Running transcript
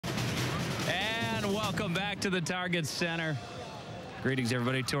And welcome back to the Target Center. Greetings,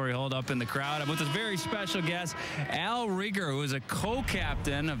 everybody. Tori Holt up in the crowd. I'm with a very special guest, Al Reger, who was a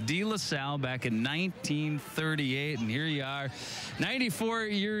co-captain of DeLaSalle back in 1938. And here you are, 94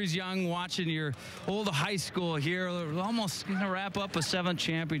 years young, watching your old high school here. Almost going to wrap up a 7th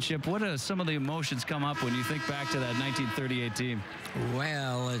championship. What are some of the emotions come up when you think back to that 1938 team?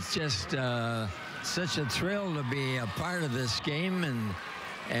 Well, it's just such a thrill to be a part of this game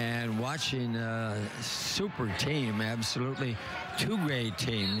and watching a super team, absolutely 2 great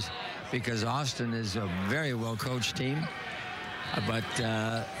teams, because Austin is a very well-coached team. But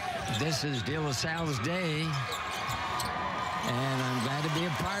this is DeLaSalle's day, and I'm glad to be a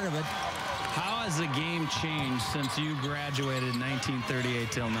part of it. How has the game changed since you graduated in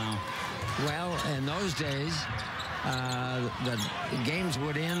 1938 till now? Well, in those days, the games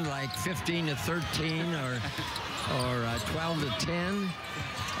would end like 15-13 or 12-10,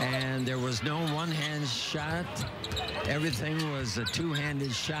 and there was no one-hand shot. Everything was a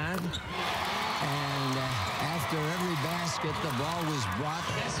 2-handed shot, and after every basket, the ball was brought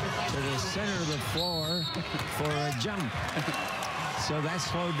to the center of the floor for a jump. So that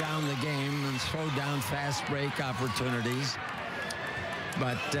slowed down the game and slowed down fast break opportunities.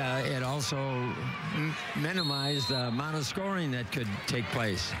 But it also minimized the amount of scoring that could take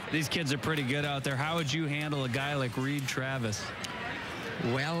place. These kids are pretty good out there. How would you handle a guy like Reed Travis?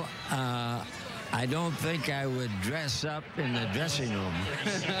 Well, I don't think I would dress up in the dressing room.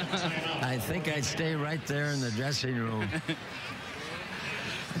 I think I'd stay right there in the dressing room.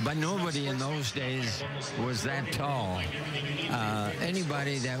 But nobody in those days was that tall.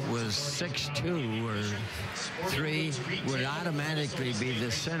 Anybody that was 6'2" or 3 would automatically be the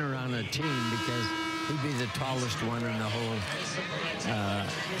center on a team because he'd be the tallest one in the whole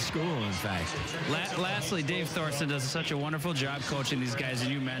school, in fact. Lastly, Dave Thorson does such a wonderful job coaching these guys, and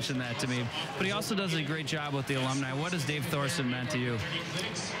you mentioned that to me. But he also does a great job with the alumni. What has Dave Thorson meant to you?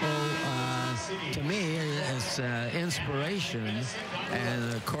 To me, it's inspiration,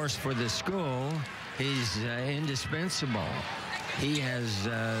 and of course for the school, he's indispensable. He has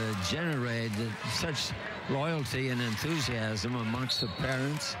generated such loyalty and enthusiasm amongst the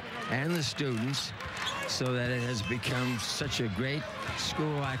parents and the students, so that it has become such a great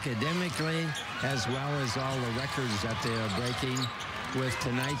school academically, as well as all the records that they are breaking with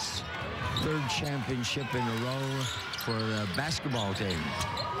tonight's 3rd championship in a row for the basketball team.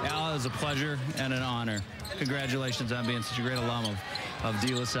 Al, it was a pleasure and an honor. Congratulations on being such a great alum of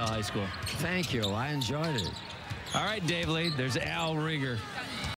DeLaSalle High School. Thank you. I enjoyed it. All right, Dave Lee, there's Al Reger.